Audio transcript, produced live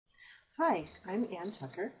Hi, I'm Ann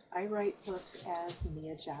Tucker. I write books as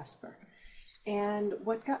Mia Jasper. And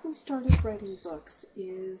what got me started writing books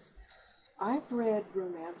is I've read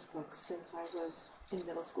romance books since I was in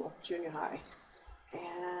middle school, junior high.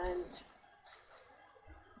 And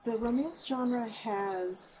the romance genre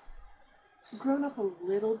has grown up a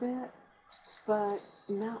little bit, but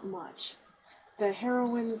not much. The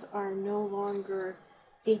heroines are no longer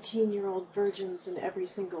 18-year-old virgins in every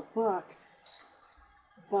single book,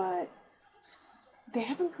 but they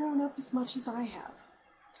haven't grown up as much as I have.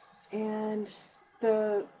 And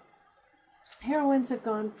the heroines have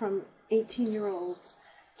gone from 18-year-olds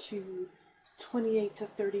to 28 to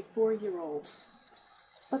 34-year-olds.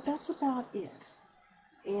 But that's about it.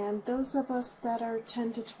 And those of us that are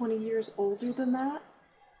 10 to 20 years older than that,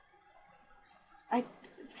 I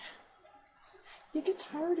you get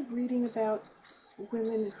tired of reading about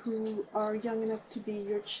women who are young enough to be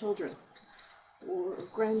your children or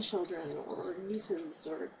grandchildren or nieces,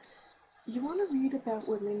 or you want to read about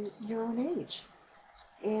women your own age.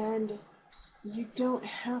 And you don't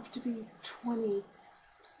have to be 20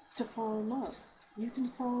 to fall in love. You can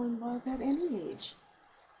fall in love at any age.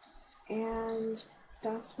 And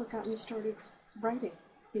that's what got me started writing,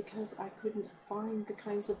 because I couldn't find the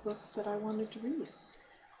kinds of books that I wanted to read.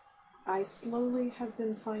 I slowly have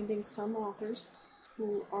been finding some authors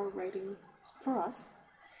who are writing for us,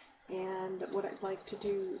 and what I'd like to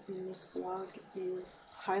do in this blog is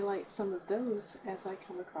highlight some of those as I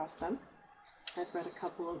come across them. I've read a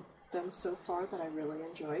couple of them so far that I really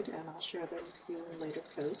enjoyed, and I'll share them with you in later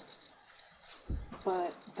posts.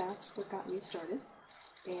 But that's what got me started,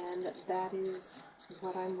 and that is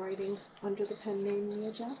what I'm writing under the pen name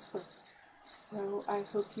Mia Jasper. So I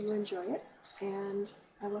hope you enjoy it, and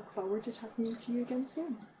I look forward to talking to you again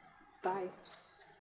soon. Bye.